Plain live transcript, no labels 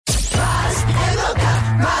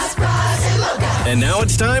And now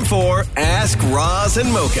it's time for Ask Roz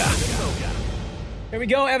and Mocha. Here we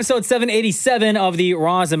go, episode 787 of the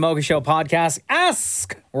Roz and Mocha Show podcast.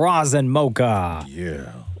 Ask Roz and Mocha.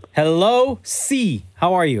 Yeah. Hello, C.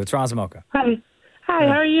 How are you? It's Roz and Mocha. Hi, how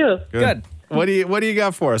are you? Good. What do you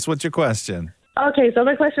got for us? What's your question? Okay, so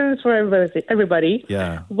my question is for everybody.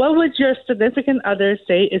 Yeah. What would your significant other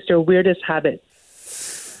say is your weirdest habit?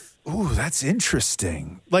 Ooh, that's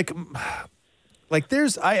interesting. Like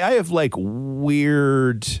there's I have like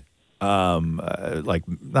weird like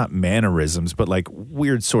not mannerisms, but like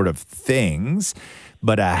weird sort of things.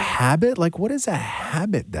 But a habit? Like what is a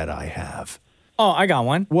habit that I have? Oh, I got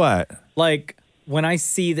one. What? Like when I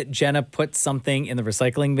see that Jenna put something in the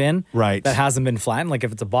recycling bin Right. that hasn't been flattened, like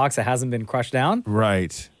if it's a box that hasn't been crushed down,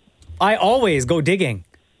 Right. I always go digging.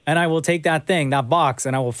 And I will take that box,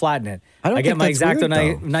 and I will flatten it. I don't get think my that's X-Acto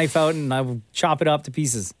weird, though. knife out, and I will chop it up to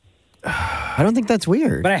pieces. I don't think that's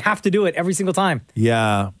weird. But I have to do it every single time.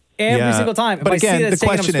 Yeah. Every single time. If But I see again, that the it's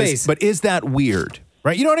taking up question is, space. but is that weird?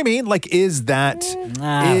 Right? You know what I mean? Like, is that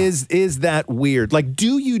is that weird? Like,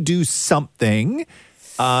 do you do something?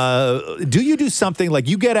 Like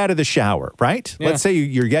you get out of the shower, right? Yeah. Let's say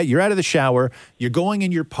you're out of the shower, you're going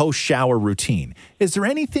in your post-shower routine. Is there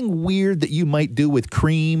anything weird that you might do with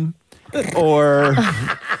cream or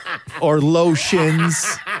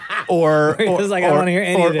lotions or It's like, I don't wanna hear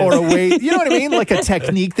any of this. or a way, you know what I mean? Like a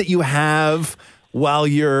technique that you have while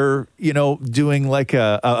you're, doing like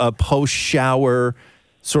a post-shower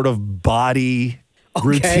sort of body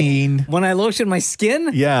routine. When I lotion my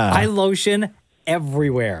skin, Yeah. I lotion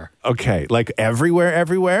everywhere. Okay, like everywhere?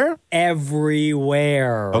 Everywhere.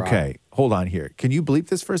 Okay, hold on here. Can you bleep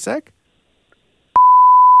this for a sec?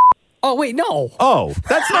 Oh, wait, no. Oh,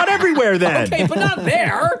 that's not everywhere then. Okay, but not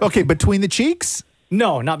there. Okay, between the cheeks?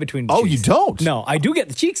 No, not between the Oh, cheeks. you don't? No, I do get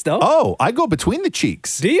the cheeks, though. Oh, I go between the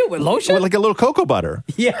cheeks. Do you? With lotion? With like a little cocoa butter.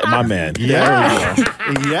 Yeah. My man. Yeah.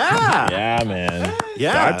 Yeah. Yeah, man.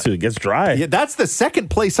 Yeah. Got to. It gets dry. Yeah, that's the second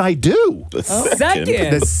place I do. The Second.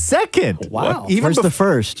 The second. Wow. Where's the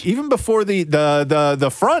first? Even before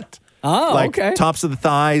the front. Oh, like okay. tops of the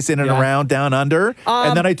thighs, in and Yeah. around, down under,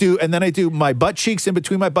 and then I do my butt cheeks, in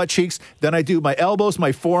between my butt cheeks. Then I do my elbows,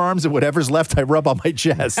 my forearms, and whatever's left, I rub on my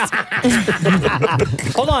chest.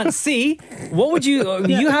 Hold on. C, what would you...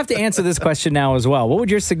 You have to answer this question now as well. What would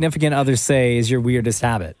your significant other say is your weirdest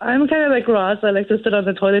habit? I'm kind of like Ross. I like to sit on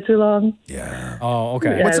the toilet too long. Oh, okay.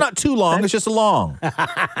 Yeah. Well, it's not too long; it's just long.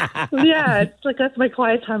 Yeah, it's like that's my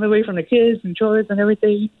quiet time away from the kids and chores and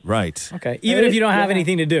everything. Right. Okay. Even if you don't have Yeah.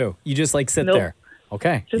 anything to do, you just like sit Nope. there.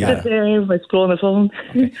 Okay. Just Yeah. sit there, like scroll on the phone.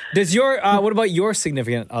 Does your what about your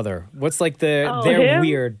significant other? What's like their him?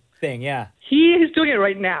 weird thing? Yeah. He is doing it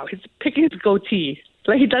right now. He's picking his goatee.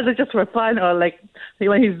 Like he does it just for fun, or like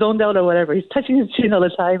when he's zoned out or whatever. He's touching his chin all the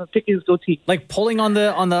time and picking his goatee. Like pulling on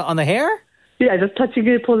the hair? Yeah, just touching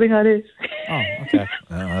it, pulling on it. Oh, okay.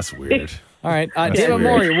 Oh, that's weird. All right. That's Dammit weird.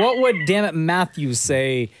 Maury, what would Dammit Matthews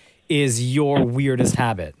say is your weirdest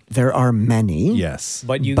habit? There are many. Yes.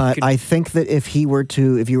 But you But could, I think that if you were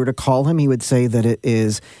to call him, he would say that it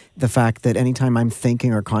is the fact that anytime I'm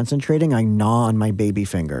thinking or concentrating, I gnaw on my baby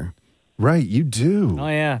finger. Right, you do. Oh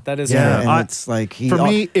yeah, that is Yeah, weird. and it's like For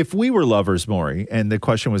me, if we were lovers, Maury, and the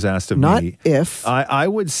question was asked of Not me, if. I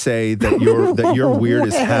would say that your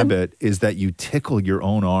weirdest habit is that you tickle your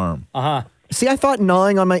own arm. See, I thought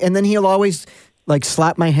gnawing on my, and then he'll always like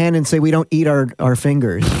slap my hand and say, "We don't eat our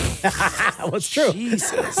fingers." Well, it's true.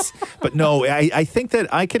 Jesus. But no, I think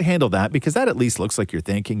that I could handle that because that at least looks like you're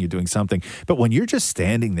thinking, you're doing something. But when you're just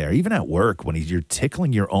standing there, even at work, when you're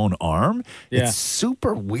tickling your own arm, Yeah. it's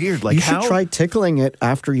super weird. Like You should how, try tickling it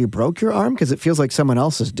after you broke your arm because it feels like someone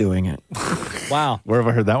else is doing it. Wow. Where have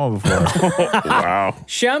I heard that one before? Wow.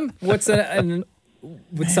 Shem, what's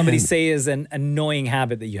would somebody say is an annoying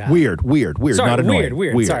habit that you have? Weird. Sorry, not annoying.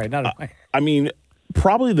 weird. Sorry, not annoying. I mean,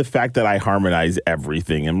 probably the fact that I harmonize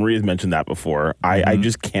everything, and Maria's mentioned that before. I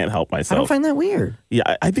just can't help I myself. don't find that weird.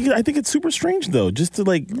 Yeah, I think it's super strange though. Just to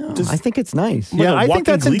like, just I think it's nice. like Yeah, a I think walking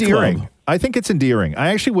that's glee endearing. club. I think it's endearing. I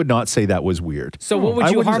actually would not say that was weird. So what would I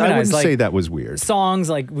you wouldn't- harmonize? I wouldn't like say that was weird. songs,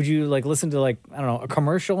 like would you like listen to like I don't know a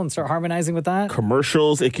commercial and start harmonizing with that?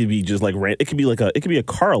 Commercials. It could be just like it could be a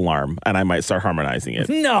car alarm, and I might start harmonizing it.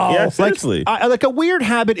 No. Yeah, Like, seriously. Like a weird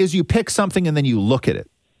habit is you pick something and then you look at it,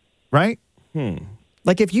 right?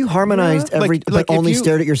 Like if you harmonized Like- every, like but if only you-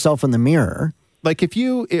 stared at yourself in the mirror. Like if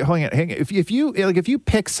you hang on, if you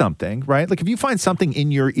pick something, right? Like if you find something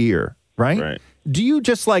in your ear, right? Right. Do you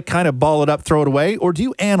just like kind of ball it up, throw it away, or do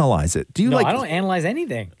you analyze it? Do you no, like? I don't analyze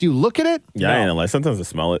anything. Do you look at it? Yeah, I analyze. Sometimes I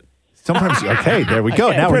smell it. Sometimes, okay, there we go.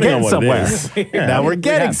 Okay. Now we're Depending getting on what it somewhere. is. Now we're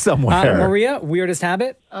getting somewhere. Maria, weirdest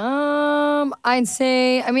habit? I'd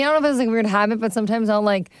say, I mean, I don't know if it's like a weird habit, but sometimes I'll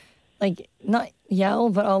like not yell,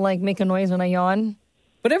 but I'll like make a noise when I yawn.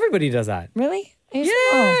 But everybody does that. Really?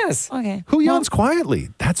 Yes. Oh, okay. Who yawns quietly?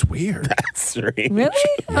 That's weird. That's strange. Really?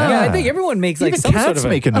 Yeah, I think everyone makes like Even some sort cats of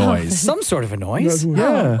make a noise. some sort of a noise.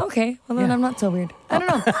 Yeah. Okay. Well, then I'm not so weird. I don't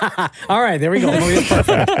know. All right, there we go. Maria's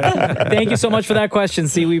perfect. Thank you so much for that question.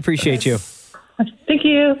 See, we appreciate you. Thank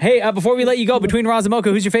you, Hey, before we let you go, between Roz and Mocha,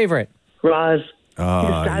 who's your favorite? Roz. Oh,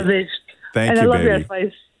 You're savage. Thank and you, I love your baby.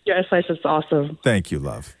 advice. Your advice is awesome. Thank you,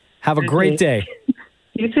 love. Have a great day.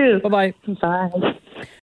 You too. Bye-bye. Bye.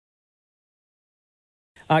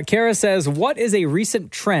 Kara says, what is a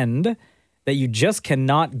recent trend that you just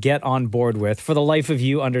cannot get on board with for the life of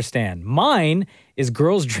you understand? Mine is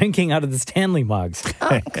girls drinking out of the Stanley mugs.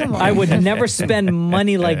 Come on. I would never spend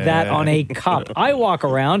money like that on a cup. I walk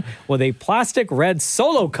around with a plastic red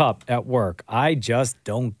Solo cup at work. I just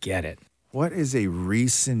don't get it. What is a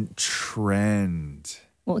recent trend?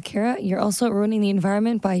 Well, Kara, you're also ruining the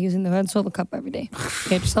environment by using the red Solo cup every day.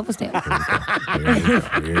 Get yourself a stamp.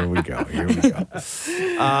 Here we go.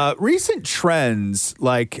 Recent trends,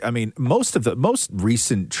 like, I mean, most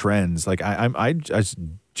recent trends, like I just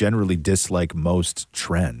generally dislike most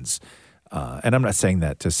trends. And I'm not saying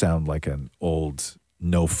that to sound like an old,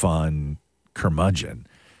 no fun curmudgeon.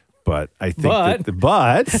 But I think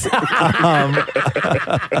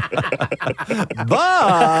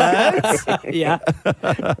Yeah.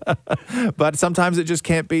 but sometimes it just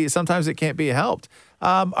can't be. Sometimes it can't be helped.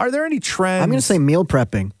 Are there any trends? I'm going to say meal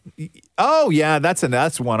prepping. Oh yeah,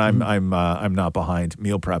 that's one. I'm not behind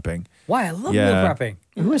meal prepping. Why? I love Yeah. meal prepping.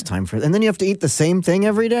 Who has time for it? And then you have to eat the same thing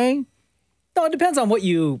every day? No, it depends on what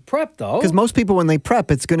you prep, though. Because most people, when they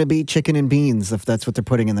prep, it's going to be chicken and beans if that's what they're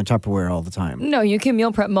putting in the Tupperware all the time. No, you can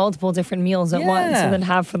meal prep multiple different meals at once Yeah. and then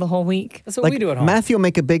have for the whole week. That's what we do at home. Matthew will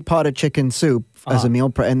make a big pot of chicken soup as a meal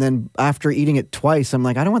prep, and then after eating it twice, I'm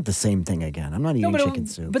like, I don't want the same thing again. I'm not eating chicken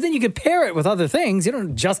soup. But then you could pair it with other things. You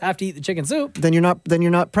don't just have to eat the chicken soup. Then you're not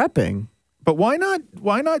prepping. But why not?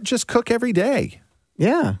 Why not just cook every day?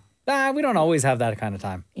 Yeah. We don't always have that kind of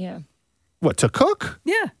time. Yeah. What, to cook?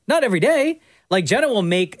 Yeah, not every day. Like Jenna will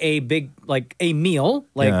make a big, like a meal,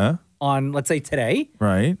 like Yeah. on, let's say today.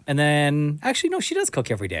 Right. And then, actually, no, she does cook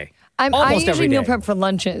every day. I Almost every usually meal day. prep for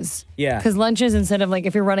lunches. Yeah. Because lunches, instead of like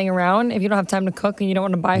if you're running around, if you don't have time to cook and you don't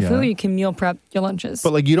want to buy Yeah. food, you can meal prep your lunches.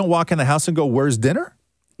 But like, you don't walk in the house and go, "Where's dinner?"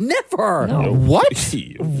 Never. What?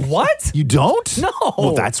 What? You don't? No.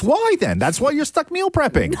 Well, that's why then. That's why you're stuck meal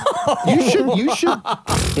prepping. You should.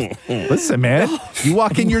 Listen, man. You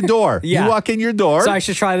walk in your door. Yeah. You walk in your door. So I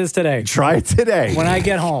should try this today. Try it today. When I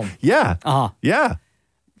get home. Yeah. Uh-huh. Yeah.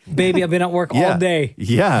 Baby, I've been at work Yeah. all day.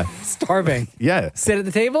 Yeah. Starving. Yeah. Sit at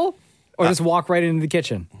the table or just walk right into the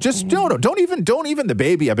kitchen? Just don't even the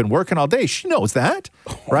baby. I've been working all day. She knows that,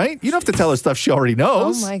 right? You don't have to tell her stuff she already oh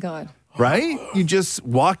knows, my God. right? You just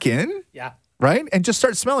walk in, Yeah. right, and just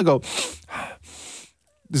start smelling. Go.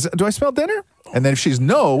 Do I smell dinner? And then if she's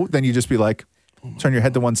no, then you just be like, turn your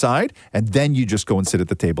head to one side, and then you just go and sit at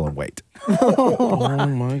the table and wait. Oh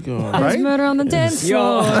my God. There's Right? murder on the dance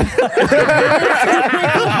Yo. floor.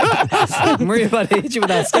 Maria's about to hit you with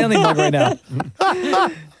that Stanley mug right now.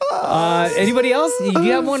 Anybody else? Do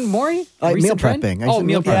you have one, Maury? Meal Recent trend? prepping. I Oh, said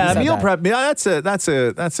meal meal prepping. prepping. You Yeah, said meal that. prep.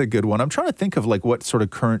 Yeah, that's a good one. I'm trying to think of like what sort of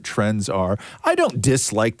current trends are. I don't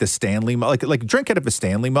dislike the Stanley mug, like drink out of a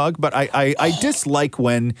Stanley mug, but I dislike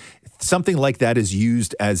when something like that is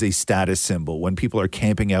used as a status symbol, when people are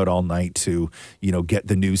camping out all night to, get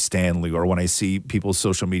the new Stanley, or when I see people's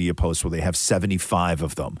social media posts where they have 75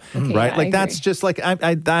 of them, Okay, right? yeah, Like I that's agree. just like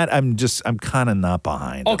I'm kind of not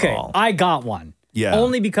behind at Okay, all. I got one. Yeah.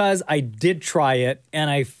 Only because I did try it and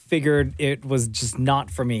I figured it was just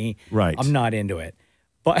not for me. Right. I'm not into it.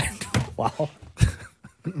 But, wow.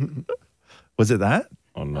 Was it that?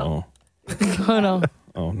 Oh no. Oh no.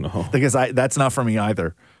 Oh no. Because that's not for me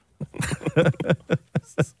either.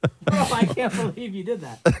 Oh, I can't believe you did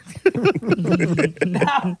that.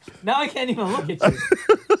 now I can't even look at you.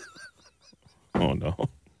 Oh no.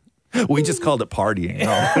 We just called it partying. No,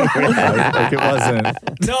 like it wasn't.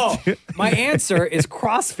 No, my answer is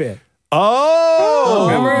CrossFit. Oh,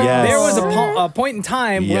 Remember, yes. there was a point in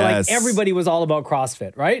time where Yes. like everybody was all about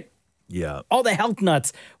CrossFit, right? Yeah. All the health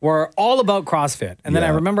nuts were all about CrossFit. And then I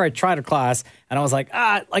Yeah. remember I tried a class and I was like,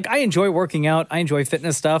 I enjoy working out. I enjoy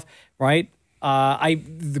fitness stuff, right?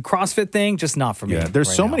 The CrossFit thing, just not for me. Yeah, there's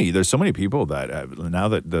right so now. many. There's so many people that now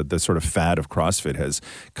that the sort of fad of CrossFit has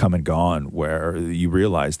come and gone, where you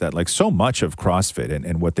realize that like so much of CrossFit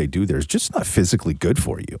and what they do there is just not physically good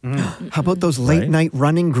for you. How about those late night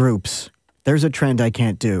running groups? There's a trend I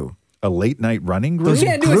can't do. A late night running group? You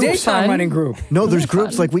can't do a daytime running group. No, there's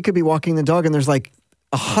groups like we could be walking the dog and there's like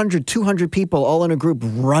 100, 200 people all in a group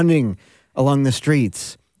running along the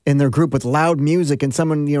streets in their group with loud music and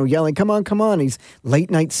someone, yelling, come on, come on. These late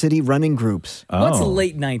night city running groups. What's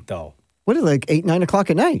late night though? What is it, like 8, 9 o'clock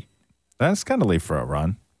at night? That's kind of late for a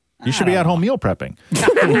run. You should be at home meal prepping.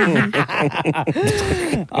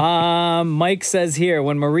 Mike says here,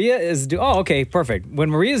 when Maria is okay, perfect.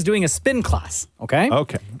 When Maria is doing a spin class, okay?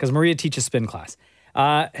 Okay. Because Maria teaches spin class.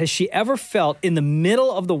 Has she ever felt in the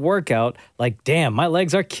middle of the workout like, damn, my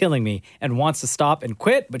legs are killing me and wants to stop and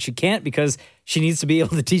quit, but she can't because she needs to be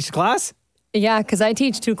able to teach the class? Yeah, because I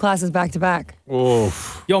teach 2 classes back to back.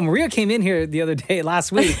 Oof. Yo, Maria came in here the other day,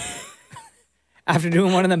 last week, after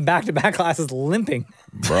doing one of them back-to-back classes, limping.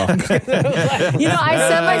 Bro. I set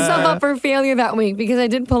myself up for failure that week because I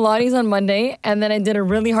did Pilates on Monday and then I did a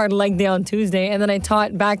really hard leg day on Tuesday and then I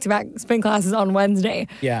taught back-to-back spin classes on Wednesday.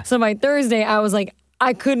 Yeah. So by Thursday, I was like,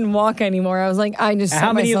 I couldn't walk anymore. I was like, I just set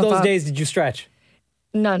How many of myself those up. days did you stretch?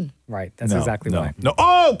 None. Right. That's exactly why. No.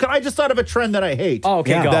 Oh, I just thought of a trend that I hate. Oh,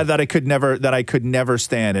 okay, go. That I could never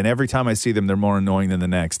stand, and every time I see them, they're more annoying than the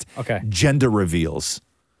next. Okay. Gender reveals.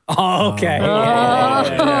 Oh, okay.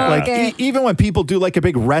 Like even when people do like a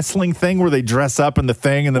big wrestling thing where they dress up in the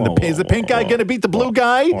thing, and then is the pink guy going to beat the blue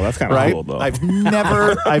guy? Oh, that's kind of right. cool, though. I've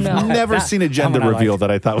never seen a gender one I reveal like.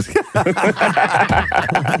 that I thought was.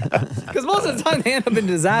 Because most of the time they end up in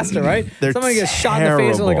disaster, right? They're Somebody gets shot in the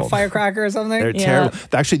face with like a terrible. firecracker or something. They're Yeah. terrible.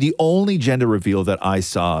 Actually, the only gender reveal that I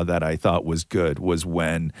saw that I thought was good was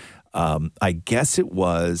when I guess it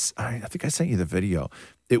was. I think I sent you the video.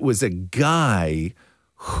 It was a guy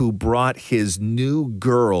who brought his new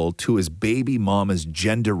girl to his baby mama's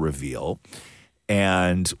gender reveal.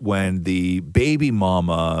 And when the baby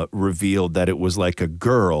mama revealed that it was like a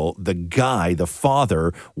girl, the guy, the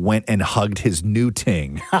father, went and hugged his new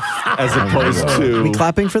ting as opposed to We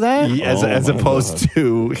clapping for that? as opposed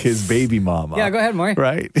to his baby mama. Yeah, go ahead, Maury.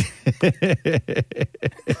 Right.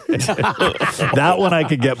 That one I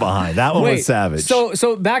could get behind. That one was savage.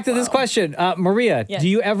 So back to this question, Maria. Yes. Do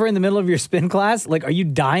you ever, in the middle of your spin class, like, are you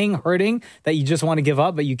dying, hurting that you just want to give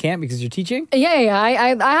up, but you can't because you're teaching? Yeah.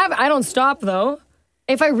 I don't stop though.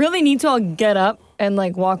 If I really need to, I'll get up and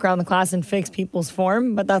like walk around the class and fix people's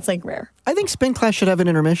form, but that's like rare. I think spin class should have an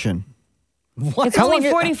intermission. It's only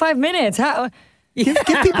 45 minutes. Give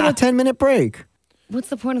people a 10-minute break. What's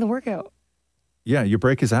the point of the workout? yeah, your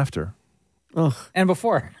break is after Ugh. And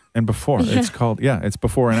before. and before. It's called, it's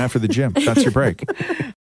before and after the gym. That's your break.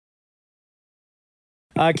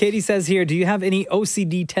 Katie says here, do you have any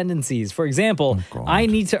OCD tendencies? For example, God. I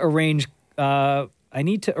need to arrange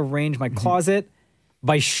my closet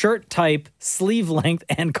by shirt type, sleeve length,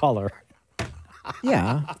 and color.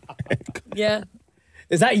 Yeah. Yeah.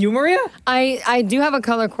 Is that you, Maria? I do have a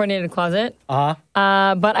color coordinated closet. But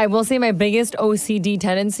I will say my biggest OCD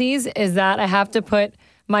tendencies is that I have to put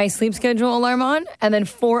my sleep schedule alarm on and then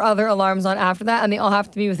 4 other alarms on after that, and they all have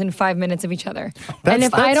to be within 5 minutes of each other. And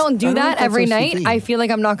if I don't do that every night, I feel like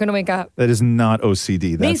I'm not going to wake up. That is not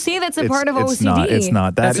OCD. They say that's a part of it's OCD. Not, it's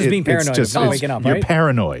not. That's just being paranoid of not waking up, You're right?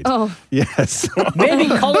 paranoid. Oh. Yes. Maybe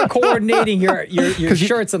color coordinating your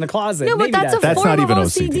shirts in the closet. No, but Maybe that's a That's form not of even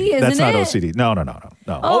OCD, OCD. isn't That's not it? OCD.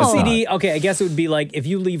 No. Oh. OCD, okay, I guess it would be like if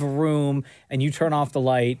you leave a room and you turn off the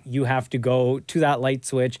light, you have to go to that light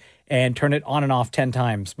switch and turn it on and off 10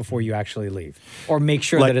 times before you actually leave, or make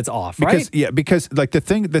sure that it's off, because, right? Yeah, because like the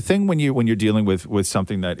thing when you're dealing with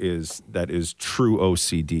something that is true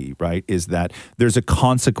OCD, right, is that there's a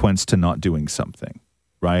consequence to not doing something,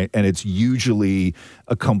 right, and it's usually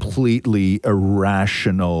a completely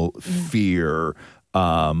irrational fear.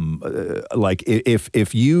 Like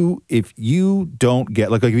if you don't get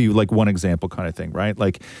like I'll give you like one example kind of thing, right,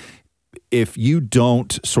 like. If you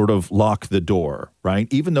don't sort of lock the door, right?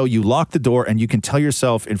 Even though you lock the door and you can tell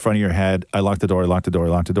yourself in front of your head, I locked the door, I locked the door, I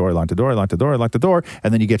locked the door, I locked the door, I locked the door, I locked the door.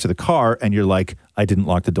 And then you get to the car and you're like, I didn't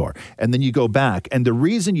lock the door. And then you go back. And the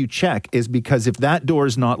reason you check is because if that door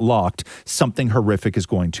is not locked, something horrific is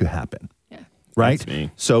going to happen. Right? That's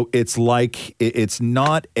me. So it's like, it's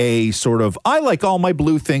not a sort of, I like all my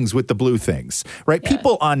blue things with the blue things, right?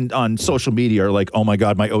 People on social media are like, oh my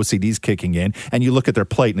God, my OCD's kicking in. And you look at their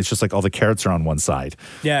plate and it's just like all the carrots are on one side.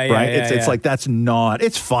 Yeah, right? yeah, It's like, that's not,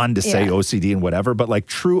 it's fun to say Yeah. OCD and whatever, but like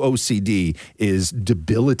true OCD is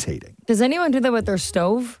debilitating. Does anyone do that with their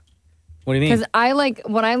stove? What do you mean? Because I like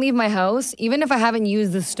when I leave my house, even if I haven't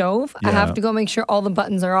used the stove, I have to go make sure all the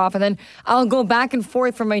buttons are off. And then I'll go back and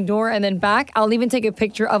forth from my door and then back. I'll even take a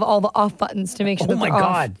picture of all the off buttons to make sure Oh that my they're off.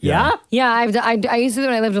 God. Yeah? Yeah, I used to do it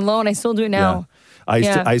when I lived alone. I still do it now.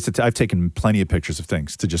 I've taken plenty of pictures of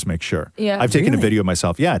things to just make sure. Yeah. I've taken a video of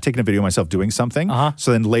myself. Yeah, I've taken a video of myself doing something.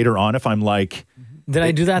 So then later on, if I'm like, Did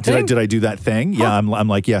I do that thing? Did I do that thing? Yeah, I'm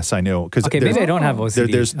like, yes, I know. Because Okay, maybe I don't have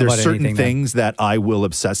OCD. There's about certain anything things that I will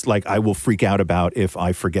obsess, like I will freak out about if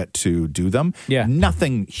I forget to do them. Yeah.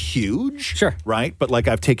 Nothing huge. Sure. Right? But like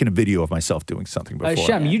I've taken a video of myself doing something before.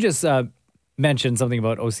 Shem, you just mentioned something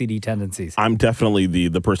about OCD tendencies. I'm definitely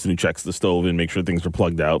the person who checks the stove and makes sure things are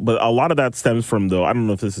plugged out. But a lot of that stems from, though, I don't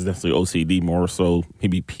know if this is necessarily OCD, more so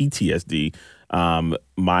maybe PTSD.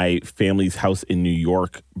 My family's house in New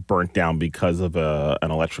York burnt down because of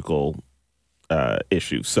an electrical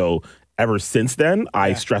issue. So ever since then,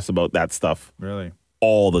 I stress about that stuff Really?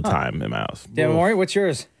 all the time in my house. Dan Maury, what's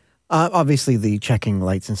yours? Obviously, the checking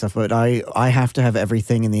lights and stuff, but I have to have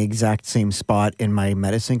everything in the exact same spot in my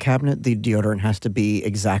medicine cabinet. The deodorant has to be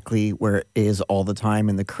exactly where it is all the time,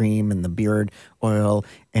 and the cream and the beard oil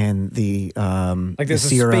and the Like there's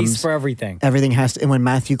the a serums. space for everything. Everything has to. And when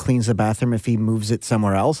Matthew cleans the bathroom, if he moves it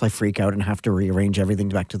somewhere else, I freak out and have to rearrange everything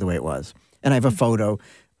back to the way it was. And I have a photo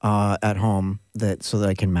at home so that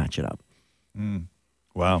I can match it up.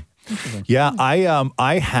 Wow. Yeah,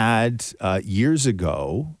 I had years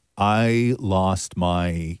ago, I lost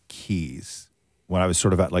my keys when I was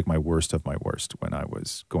sort of at like my worst of my worst, when I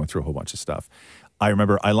was going through a whole bunch of stuff. I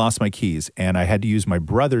remember I lost my keys and I had to use my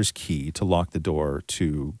brother's key to lock the door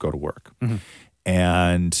to go to work.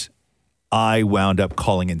 And I wound up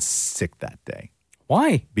calling in sick that day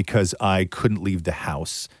Why? because I couldn't leave the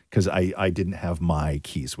house because I didn't have my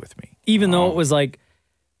keys with me. Even though it was like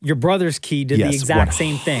your brother's key did the exact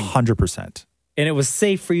same thing. 100%. And it was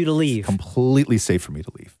safe for you to leave. Completely safe for me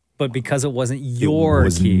to leave. But because it wasn't your it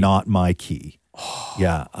was key. not my key.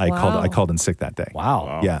 Yeah, I called in sick that day.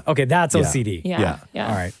 Wow. Yeah. Okay, that's Yeah. OCD. Yeah. All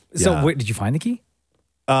right. So Yeah. wait, did you find the key?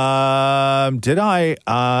 Did I? It's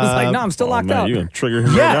like, no, I'm still locked Man, out. you're gonna trigger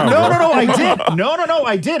him Yeah, right now, bro. no, I did. No,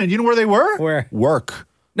 I did. And you know where they were? Where? Work.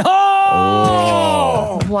 No!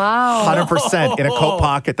 Wow. 100% in a coat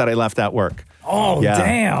pocket that I left at work. Oh, Yeah,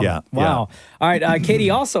 damn. yeah, Wow. All right. Katie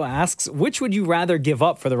also asks, which would you rather give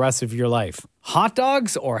up for the rest of your life? Hot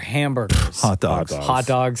dogs or hamburgers? Hot dogs. Hot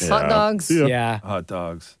dogs. Hot dogs. Yeah. Hot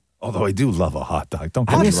dogs. Although I do love a hot dog. Don't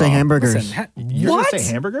get I'm me going to say wrong. hamburgers. Listen, You're what? going to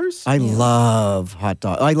say hamburgers? I love hot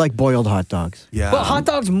dogs. I like boiled hot dogs. Yeah. But hot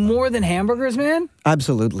dogs more than hamburgers, man?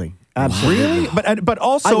 Absolutely. Absolutely. Really? But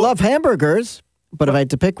also I love hamburgers, but if I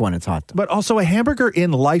had to pick one, it's hot dog. But also a hamburger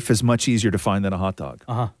in life is much easier to find than a hot dog.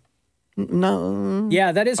 No.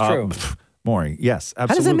 Yeah, that is true. Maury, yes,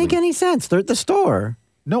 absolutely. How does that make any sense? They're at the store.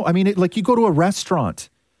 No, I mean, like you go to a restaurant.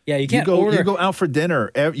 Yeah, you can't you go, order. You go out for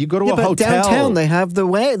dinner. You go to Yeah, a but hotel. downtown they have the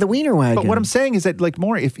wiener wagon. But what I'm saying is that, like,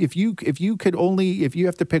 more if you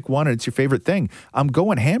have to pick one and it's your favorite thing, I'm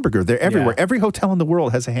going hamburger. They're everywhere. Yeah. Every hotel in the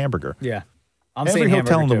world has a hamburger. Yeah. I'm Every saying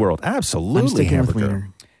hotel in the hamburger, too. world, I'm absolutely sticking with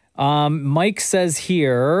hamburger. wiener. Mike says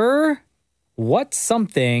here, what's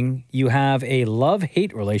something you have a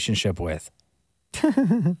love-hate relationship with?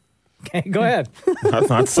 Okay, go ahead. That's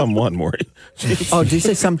not someone, Maury. Oh, did you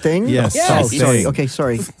say something? Yes, Yes. Oh, something. sorry. Okay,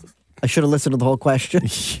 sorry. I should have listened to the whole question.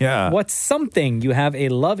 Yeah, What's something you have a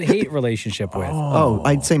love-hate relationship with? Oh,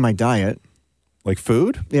 I'd say my diet. like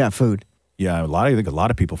food. Yeah, food. Yeah, I think a lot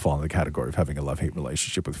of people fall in the category of having a love-hate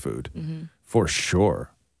relationship with food, for sure.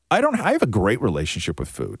 I have a great relationship with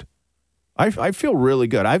food. I feel really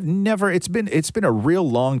good. It's been a real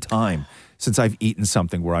long time since I've eaten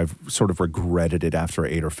something where I've sort of regretted it after I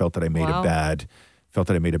ate or felt that I made Wow.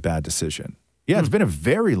 a bad decision. Yeah, it's been a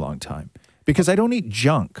very long time because I don't eat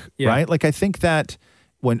junk, Yeah. right? Like I think that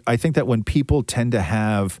when people tend to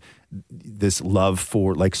have this love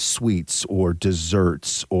for like sweets or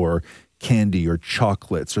desserts or candy or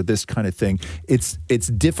chocolates or this kind of thing, it's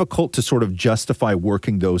difficult to sort of justify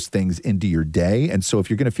working those things into your day. And so if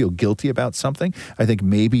you're going to feel guilty about something, I think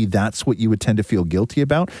maybe that's what you would tend to feel guilty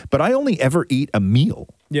about. But I only ever eat a meal,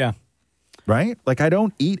 Yeah. right? Like I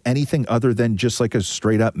don't eat anything other than just like a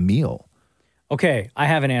straight up meal. Okay, I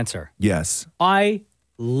have an answer. Yes. I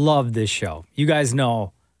love this show. You guys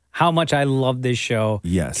know how much I love this show.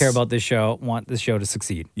 Yes. Care about this show, want this show to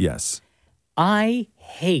succeed. Yes. I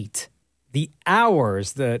hate the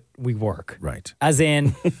hours that we work. Right. As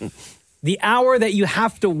in the hour that you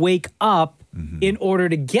have to wake up in order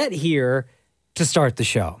to get here to start the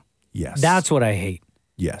show. Yes. That's what I hate.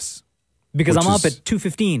 yes. Because Which I'm up is- at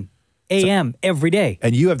 2:15 a.m. every day.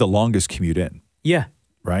 And you have the longest commute in, Yeah.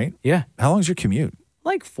 right? Yeah. How long's your commute?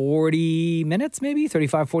 Like 40 minutes, maybe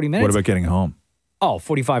 35, 40 minutes. What about getting home? Oh,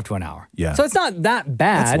 45 to an hour. Yeah. So it's not that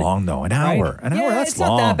bad. That's long, though. An hour. An hour, that's it's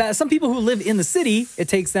long. not that bad. Some people who live in the city, it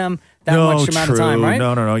takes them that much amount of time, right?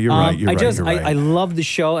 No, you're right. You're right. I love the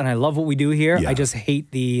show and I love what we do here. Yeah. I just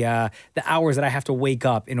hate the hours that I have to wake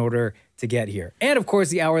up in order to get here. And of course,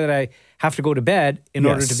 the hour that I have to go to bed in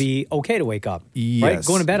order to be okay to wake up. Right? Yes.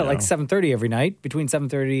 Going to bed at like 7:30 every night, between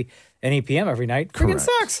 7:30 and 8 p.m. every night. Freaking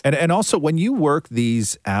sucks. And also when you work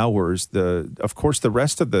these hours, of course the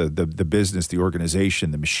rest of the business, the organization,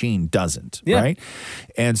 the machine doesn't, right?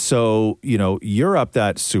 And so, you're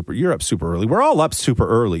up super early. We're all up super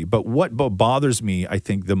early, but what bothers me, I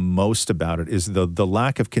think, the most about it is the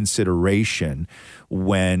lack of consideration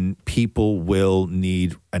when people will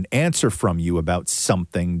need an answer from you about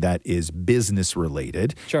something that is business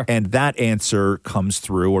related. Sure. And that answer comes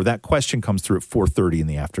through, or that question comes through at 4:30 in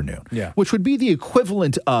the afternoon. Yeah. Which would be the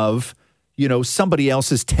equivalent of, somebody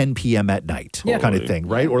else's 10 p.m. at night kind of thing,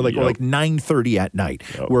 right? Or like 9:30 at night,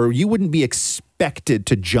 where you wouldn't be expected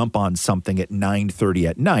to jump on something at 9:30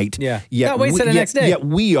 at night. Yeah. Yet wait till the next day. Yet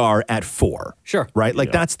we are at 4. Sure. Right?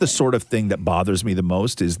 Like that's the sort of thing that bothers me the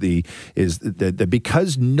most is the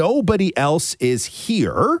because nobody else is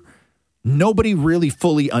here, nobody really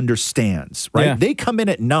fully understands, right? Yeah. They come in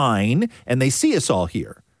at 9 and they see us all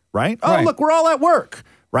here, right? Oh, look, we're all at work.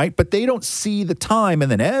 Right? But they don't see the time. And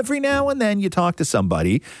then every now and then you talk to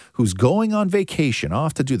somebody who's going on vacation,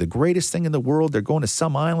 off to do the greatest thing in the world. They're going to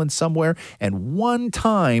some island somewhere. And one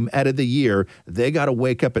time out of the year, they got to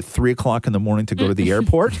wake up at 3 o'clock in the morning to go to the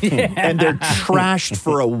airport. And they're trashed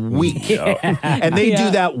for a week. And they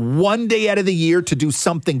do that one day out of the year to do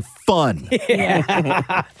something fun.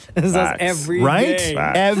 That's every day. Right?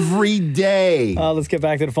 Every day. Let's get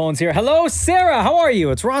back to the phones here. Hello, Sarah. How are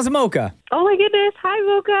you? It's Roz and Mocha. Oh my goodness. Hi,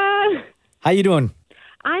 Mocha. How you doing?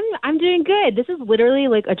 I'm doing good. This is literally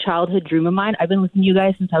like a childhood dream of mine. I've been listening to you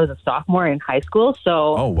guys since I was a sophomore in high school.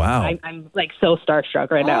 So oh wow, I'm like so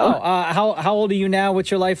starstruck right now. How old are you now? What's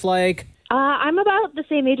your life like? I'm about the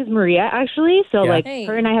same age as Maria, actually. So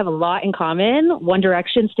her and I have a lot in common. One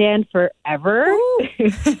Direction stan forever.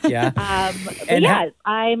 Yeah. I'm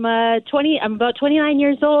I'm about 29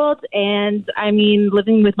 years old, and I mean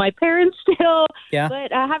living with my parents still. Yeah.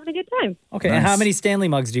 But having a good time. Okay. Nice. And how many Stanley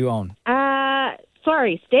mugs do you own?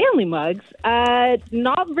 Sorry, Stanley mugs.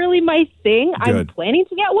 Not really my thing. Good. I'm planning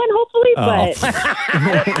to get one, hopefully, but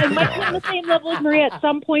I might be on the same level as Maria at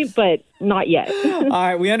some point, but not yet. All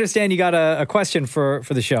right, we understand you got a question for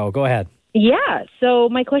the show. Go ahead. Yeah. So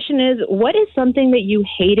my question is, what is something that you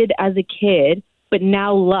hated as a kid but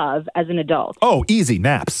now love as an adult? Oh, easy,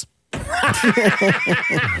 naps.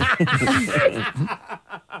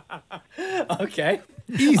 Okay.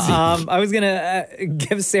 Easy. I was going to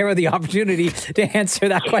give Sarah the opportunity to answer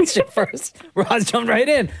that question first. Roz jumped right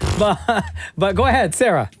in. But go ahead,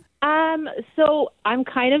 Sarah. So I'm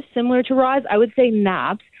kind of similar to Roz. I would say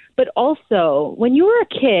naps. But also, when you were a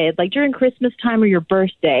kid, like during Christmas time or your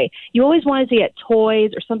birthday, you always wanted to get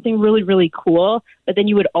toys or something really, really cool. But then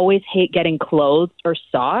you would always hate getting clothes or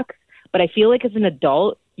socks. But I feel like as an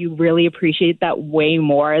adult, you really appreciate that way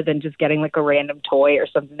more than just getting like a random toy or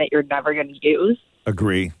something that you're never going to use.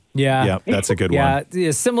 Agree. Yeah. Yeah, that's a good one.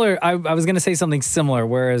 Yeah, similar. I was going to say something similar,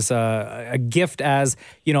 whereas a gift as,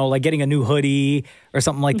 like getting a new hoodie or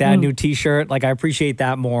something like that, a new T-shirt, like I appreciate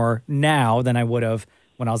that more now than I would have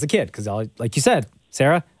when I was a kid. Because like you said,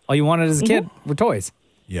 Sarah, all you wanted as a kid were toys.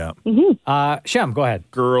 Yeah. Shem, go ahead.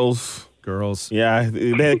 Girls. Yeah,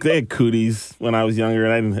 they had cooties when I was younger,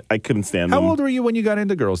 and I couldn't stand them. How old were you when you got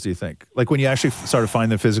into girls, do you think? Like when you actually started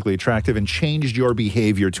finding them physically attractive and changed your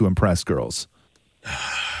behavior to impress girls?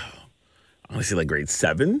 Honestly, like grade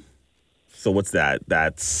 7. So what's that?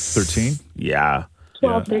 That's 13? Yeah.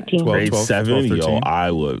 12, 13. Grade 7? 12, 13. Yo,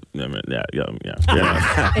 I would. Yeah.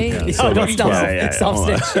 Don't stop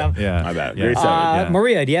snitch, Shem. Yeah. My bad. Grade 7.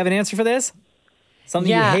 Maria, do you have an answer for this?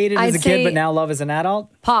 Something you hated as a kid but now love as an adult?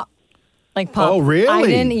 Pop. Like pop. Oh, really?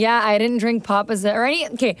 I didn't drink pop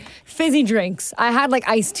fizzy drinks. I had like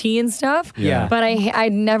iced tea and stuff. Yeah. But I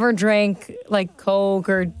never drank like Coke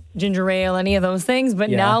or ginger ale, any of those things. But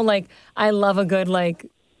now like I love a good like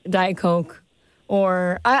Diet Coke.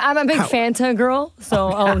 Or I'm a big Fanta girl, so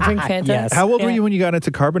I'll drink Fanta. Yes. How old were you when you got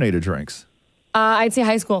into carbonated drinks? I'd say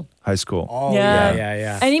high school. High school. Oh,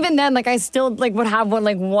 yeah. And even then, like I still like would have one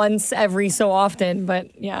like once every so often,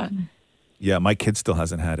 but yeah. Yeah, my kid still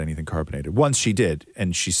hasn't had anything carbonated. Once she did,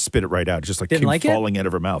 and she spit it right out, just like Didn't kept like it? falling out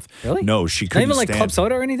of her mouth. Really? No, she Not couldn't even like stand. club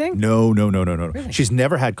soda or anything? No. She's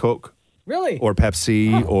never had Coke. Really? or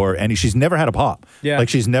Pepsi or any. She's never had a pop. Yeah. Like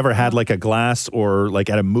she's never had like a glass or like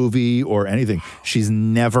at a movie or anything. She's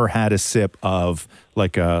never had a sip of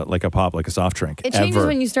like a pop, like a soft drink. It changes ever.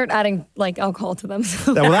 when you start adding like alcohol to them.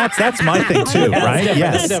 So Well, that's my thing too, right? different.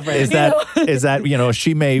 Yes, It's different. is that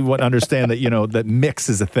she may understand that that mix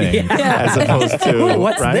is a thing as opposed to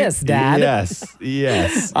What's right? this, Dad? Yes,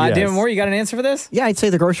 yes. Dan Moore, you got an answer for this? Yeah, I'd say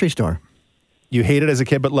the grocery store. You hate it as a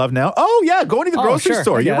kid, but love now. Oh yeah, going to the grocery sure,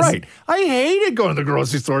 store. I You're guess. right. I hated going to the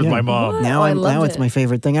grocery store with my mom. Now, I now loved it's it. my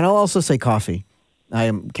favorite thing, and I'll also say coffee. I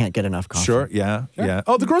can't get enough coffee. Sure, yeah.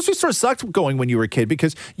 Oh, the grocery store sucked going when you were a kid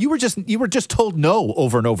because you were just told no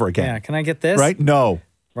over and over again. Yeah, can I get this? Right? No.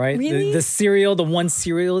 Right? Really? The cereal, the one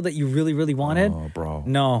cereal that you really, really wanted? Oh, bro.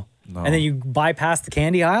 No. And then you bypass the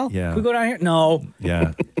candy aisle? Yeah. Can we go down here? No.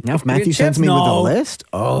 Yeah. Now, if Matthew Get sends chips? me with a No.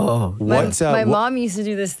 list, my mom used to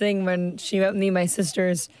do this thing when she met me and my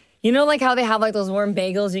sisters. You know, like how they have like those warm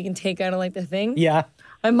bagels you can take out of like the thing? Yeah.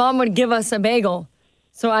 My mom would give us a bagel.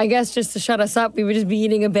 So I guess just to shut us up, we would just be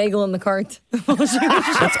eating a bagel in the cart.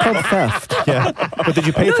 that's called theft. Yeah. But did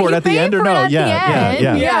you pay for it you at the pay end or for it no? at the end.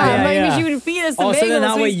 Yeah. Yeah, like, yeah. she would feed us the Oh, bagels. so then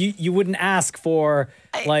that we- way you wouldn't ask for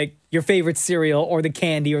like your favorite cereal or the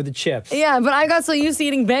candy or the chips. Yeah, but I got so used to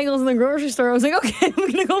eating bagels in the grocery store, I was like, okay, I'm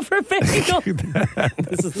going to go for a bagel.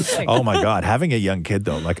 This is the thing. Oh my God. Having a young kid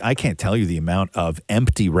though, like I can't tell you the amount of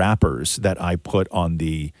empty wrappers that I put on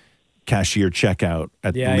the cashier checkout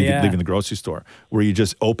at leaving the grocery store, where you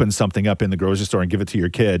just open something up in the grocery store and give it to your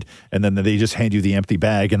kid, and then they just hand you the empty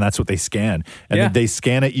bag, and that's what they scan. And then they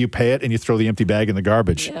scan it, you pay it, and you throw the empty bag in the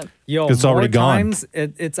garbage. Yeah. Yo, It's already more gone. times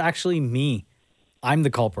it's actually me. I'm the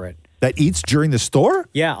culprit. That eats during the store?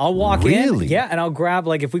 Yeah, I'll walk Really? in. Yeah, and I'll grab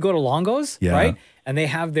like if we go to Longo's, Yeah. right? And they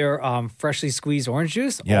have their freshly squeezed orange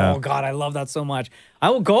juice. Yeah. Oh God, I love that so much. I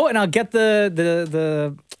will go and I'll get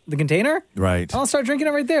the container. Right. And I'll start drinking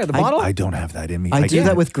it right there. The bottle. I don't have that in me. I do can't.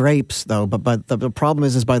 that with grapes, though. But the problem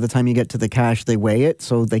is by the time you get to the cash, they weigh it,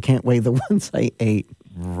 so they can't weigh the ones I ate.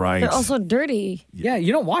 Right. They're also dirty. Yeah,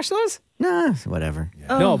 you don't wash those? Nah, whatever.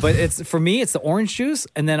 No, but it's for me, it's the orange juice,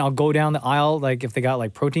 and then I'll go down the aisle, like if they got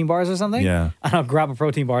like protein bars or something. Yeah. And I'll grab a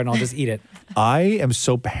protein bar and I'll just eat it. I am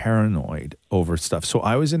so paranoid over stuff. So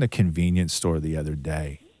I was in a convenience store the other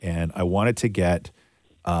day, and I wanted to get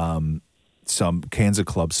some cans of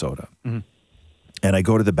club soda. And I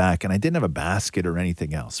go to the back, and I didn't have a basket or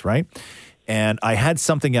anything else, right? And I had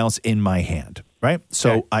something else in my hand, right?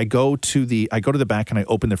 So Okay. I go to the back, and I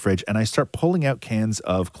open the fridge, and I start pulling out cans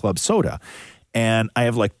of club soda. And I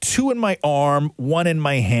have like 2 in my arm, 1 in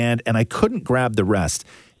my hand, and I couldn't grab the rest.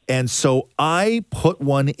 And so I put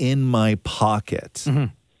one in my pocket,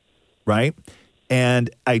 right? And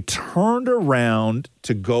I turned around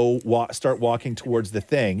to go start walking towards the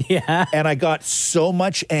thing. Yeah. And I got so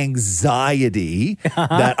much anxiety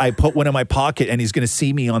that I put one in my pocket, and he's going to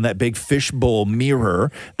see me on that big fishbowl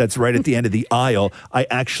mirror that's right at the end of the aisle. I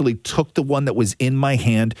actually took the one that was in my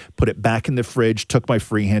hand, put it back in the fridge, took my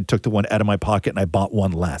free hand, took the one out of my pocket, and I bought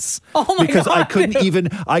one less. Oh my because I God.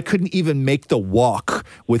 couldn't even make the walk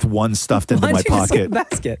with one stuffed into Why'd my you just get pocket.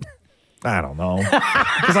 a basket? I don't know.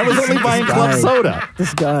 Because I was only buying club guy. soda.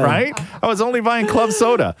 This guy. Right? I was only buying club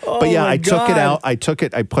soda. But yeah, my I took it God. out. I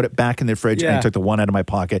put it back in the fridge, and I Yeah. took the one out of my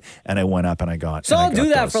pocket, and I went up and I got. So and I I'll do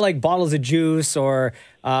got that those. for like bottles of juice or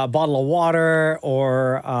a bottle of water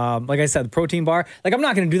or like I said, the protein bar. Like I'm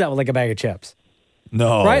not going to do that with like a bag of chips.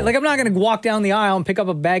 No. Right? Like I'm not going to walk down the aisle and pick up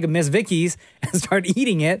a bag of Miss Vicky's and start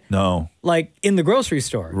eating it No. like in the grocery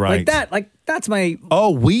store. Right. That's my Oh,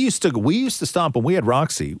 we used to stomp when we had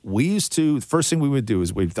Roxy. The first thing we would do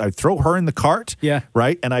is I'd throw her in the cart. Yeah.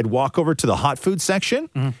 Right. And I'd walk over to the hot food section,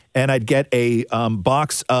 and I'd get a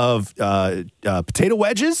box of potato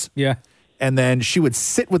wedges. yeah. And then she would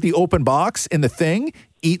sit with the open box in the thing,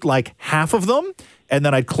 eat like half of them, and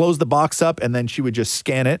then I'd close the box up, and then she would just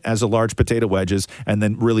scan it as a large potato wedges, and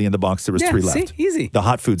then really in the box there was Yeah, 3 see? left. Easy. The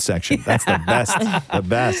hot food section. That's the best. The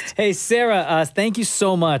best. Hey Sarah, thank you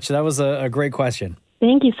so much. That was a great question.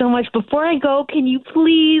 Thank you so much. Before I go, can you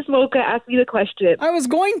please, Mocha, ask me the question? I was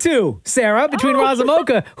going to. Sarah, between Roz and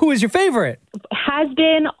Mocha, who is your favorite? Has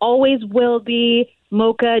been, always will be,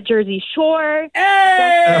 Mocha, Jersey Shore.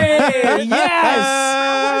 Hey!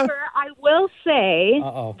 Yes! However, I will say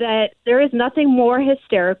Uh-oh. that there is nothing more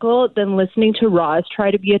hysterical than listening to Roz try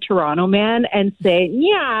to be a Toronto man and say,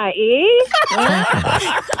 yeah,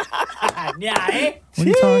 Yeah, eh? What are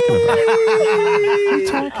you talking about? What are you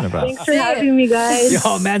talking about? Thanks for having me, guys.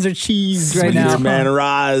 Yo, mans are cheesed right now. Man,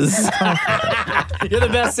 Roz. You're the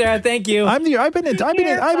best, Sarah. Thank you. I've been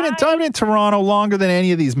in Toronto longer than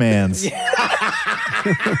any of these mans.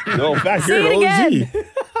 No, back Say here, it OG. again.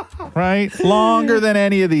 right? Longer than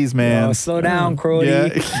any of these, man. Oh, slow down, Crody.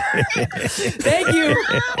 Thank you,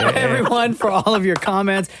 everyone, for all of your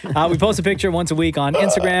comments. We post a picture once a week on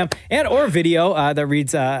Instagram and or video that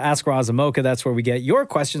reads Ask Roz and Mocha. That's where we get your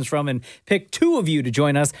questions from and pick 2 of you to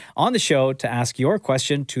join us on the show to ask your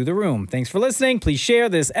question to the room. Thanks for listening. Please share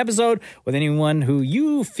this episode with anyone who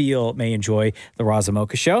you feel may enjoy the Roz and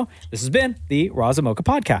Mocha Show. This has been the Roz and Mocha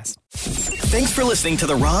Podcast. Thanks for listening to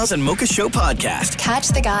the Roz and Mocha Show podcast. Catch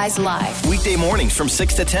the guys live Weekday mornings from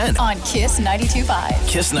 6 to 10 on Kiss 92.5.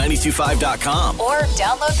 KISS925.com. Or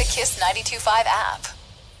download the Kiss 92.5 app.